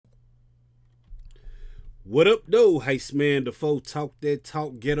What up, though, Heist man? The foe talk that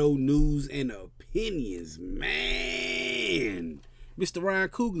talk, ghetto news and opinions, man. Mr. Ryan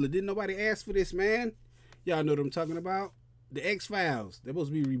Coogler, didn't nobody ask for this, man? Y'all know what I'm talking about? The X-Files. They're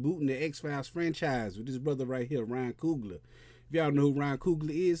supposed to be rebooting the X-Files franchise with this brother right here, Ryan Coogler. If y'all know who Ryan Coogler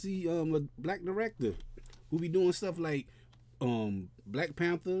is, he a black director who be doing stuff like Black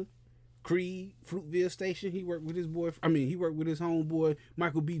Panther, Creed, Fruitvale Station. He worked with his he worked with his homeboy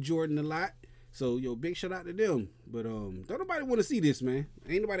Michael B. Jordan a lot. So, yo, big shout out to them. But don't nobody want to see this, man.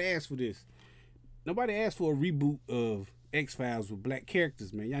 Ain't nobody asked for this. Nobody asked for a reboot of X-Files with black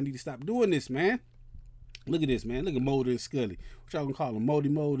characters, man. Y'all need to stop doing this, man. Look at this, man. Look at Mulder and Scully. What y'all gonna call them? Moldy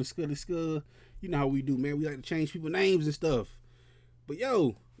Mold and Scully Skull. You know how we do, man. We like to change people's names and stuff. But,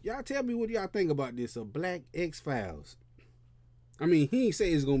 yo, y'all tell me what y'all think about this. A black X-Files. I mean, he ain't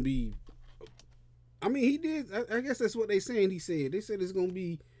say it's gonna be... I mean, he did. I guess that's what they saying he said. They said it's gonna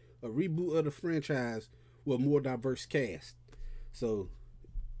be a reboot of the franchise with a more diverse cast. So,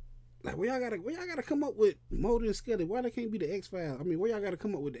 like, where y'all gotta come up with Mulder and Scully? Why they can't be the X-Files? I mean, where y'all gotta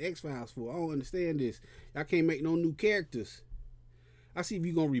come up with the X-Files for? I don't understand this. Y'all can't make no new characters. I see if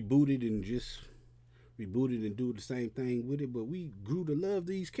you gonna reboot it and just reboot it and do the same thing with it, but we grew to love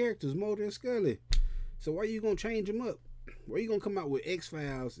these characters, Mulder and Scully. So why you gonna change them up? Why you gonna come out with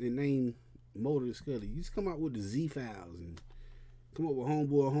X-Files and name Mulder and Scully? You just come out with the Z-Files and come up with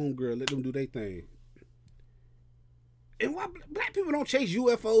homeboy or homegirl, let them do their thing. And why black people don't chase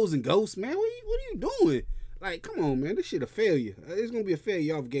UFOs and ghosts, man? What are you doing? Like, come on, man. This shit a failure. It's going to be a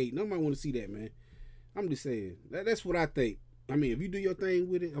failure off gate. Nobody want to see that, man. I'm just saying. That's what I think. I mean, if you do your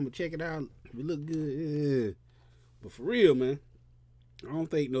thing with it, I'm going to check it out. If it look good, yeah. But for real, man, I don't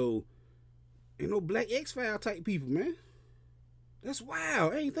think ain't no black X-File type people, man. That's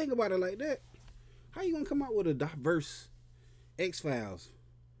wild. I ain't think about it like that. How you going to come out with a diverse X-Files?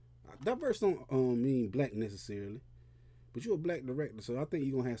 Diverse don't mean black necessarily, but you're a black director, so I think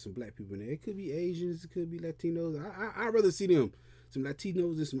you're gonna have some black people in there. It could be Asians, it could be Latinos. I'd rather see them, some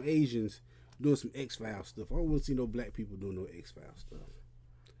Latinos and some Asians doing some X-Files stuff. I don't want to see no black people doing no X-Files stuff.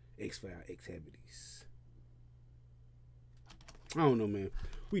 X-File activities. I don't know, man.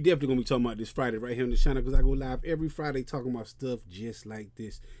 We definitely gonna be talking about this Friday right here on the channel, because I go live every Friday talking about stuff just like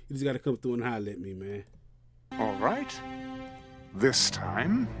this. You just gotta come through and holler at me, man. All right. This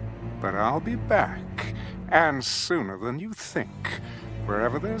time, but I'll be back, and sooner than you think.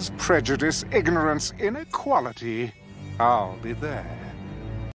 Wherever there's prejudice, ignorance, inequality, I'll be there.